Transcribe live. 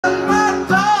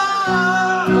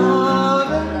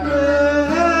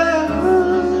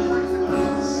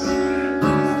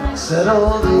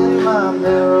holding my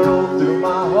marrow through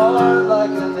my heart like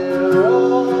an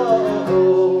arrow.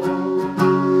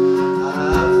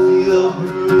 I feel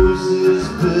bruises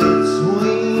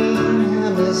between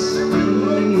hemispheres,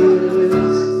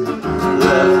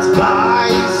 left by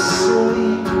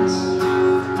sweet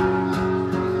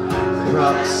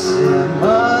proximity,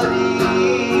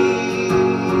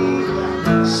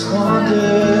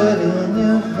 squandered in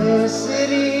your fair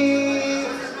city,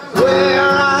 where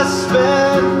I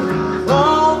spend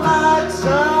all my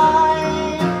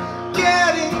time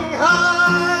getting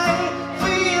high,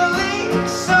 feeling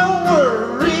so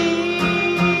worried,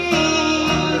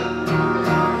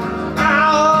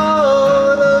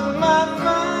 out of my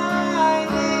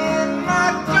mind in my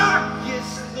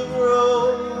darkest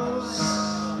throes.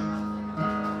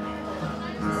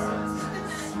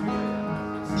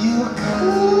 You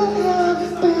could have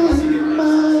been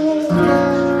my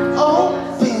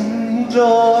open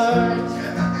door.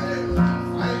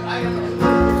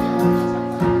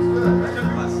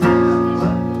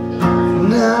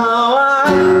 Now I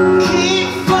keep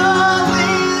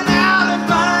falling out of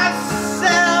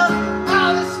myself,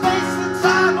 out of space and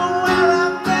time, where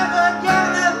I'm never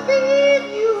gonna leave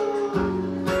you.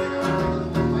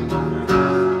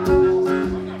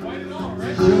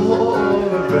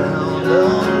 You're around,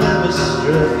 I'll never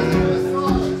stray.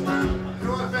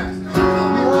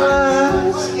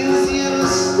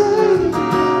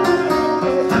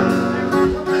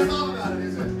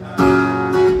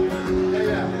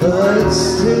 But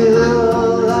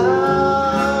still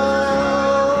I'll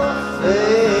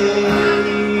fade.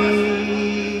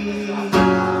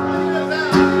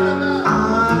 I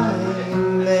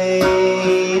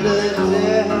made a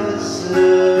desert,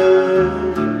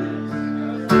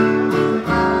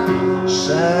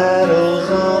 shadows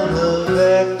on the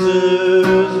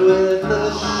vectors with a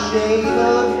shade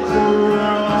of chrome.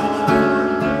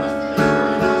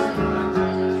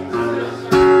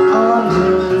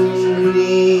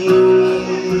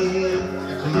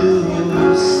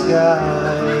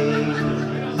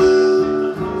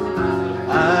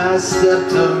 I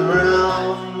stepped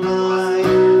around my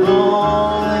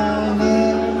own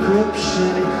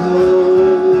encryption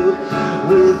code,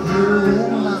 with you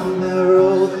in my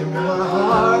marrow, through my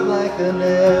heart like an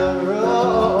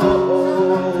arrow.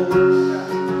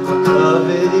 I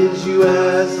coveted you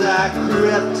as I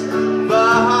crept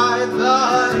behind the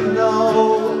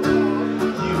unknown.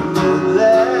 You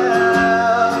left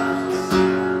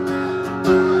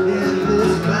in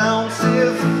this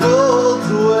bountiful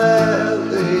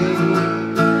dwelling,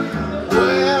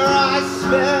 where I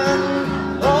spend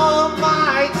all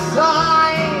my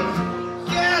time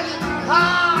getting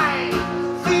high,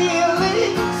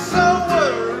 feeling so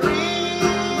worried,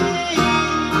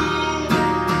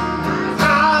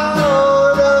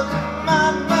 out of my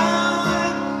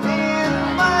mind in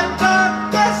my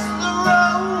darkest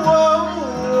throes.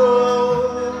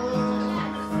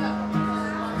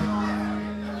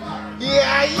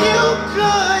 Yeah, you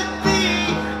could be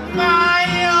my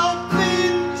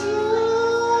open door.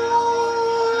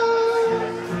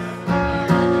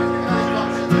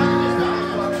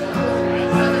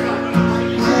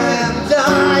 And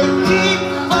I keep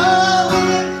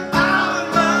falling out of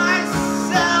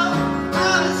myself,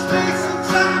 out of space and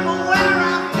time, where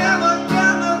I'm never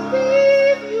gonna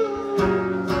leave you.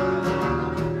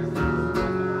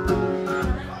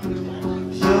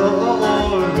 You're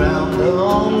around,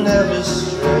 I'll never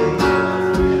stray.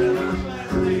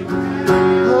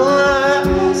 All I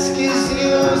ask is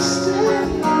you stay.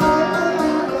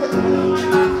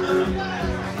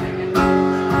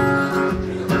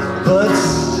 But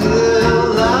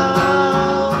still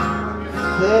I'll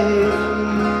fade.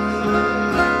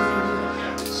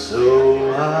 So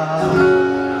I'll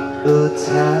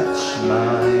attach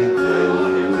my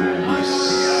ghost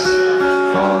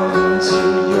onto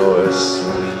your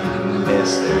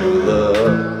sweetness through the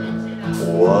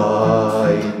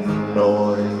white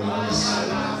noise,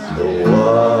 the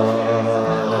white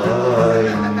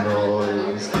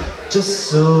noise, just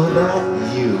so that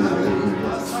you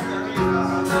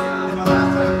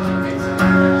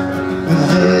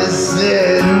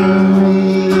visit me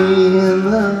in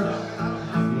the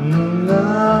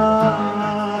night.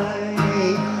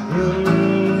 The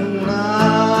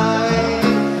night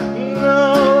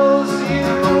knows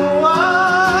you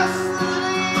are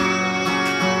asleep,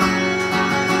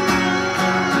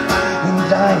 and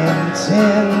I am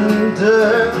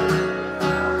tender,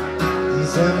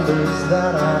 these embers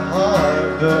that I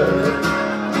harbor.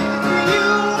 You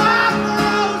are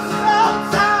so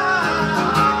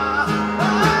tired.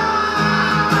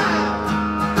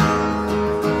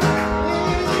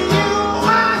 You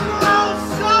are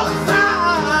so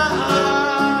tired.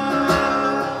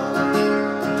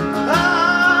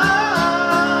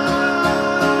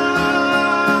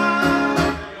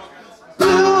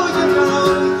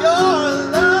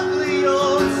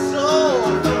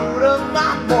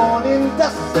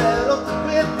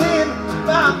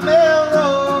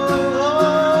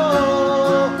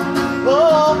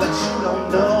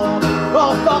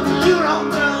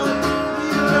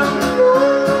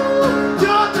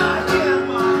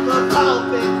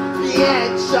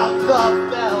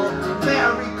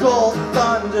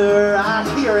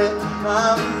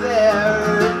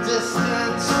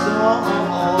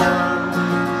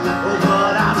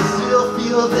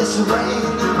 this rain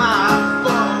in my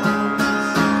bones?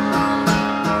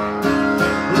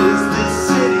 Is this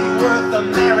city worth the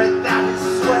merit that is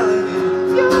swelling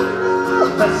in your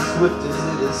love? As swift as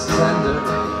it is tender,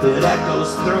 it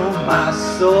echoes through my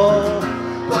soul.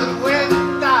 But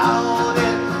without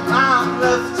it, I'm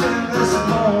left in this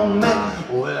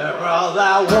moment where all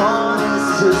I want is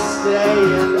to stay,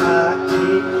 and I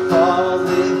keep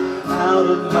falling out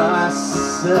of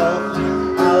myself,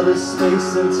 out of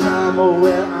space and time, or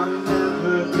where I'm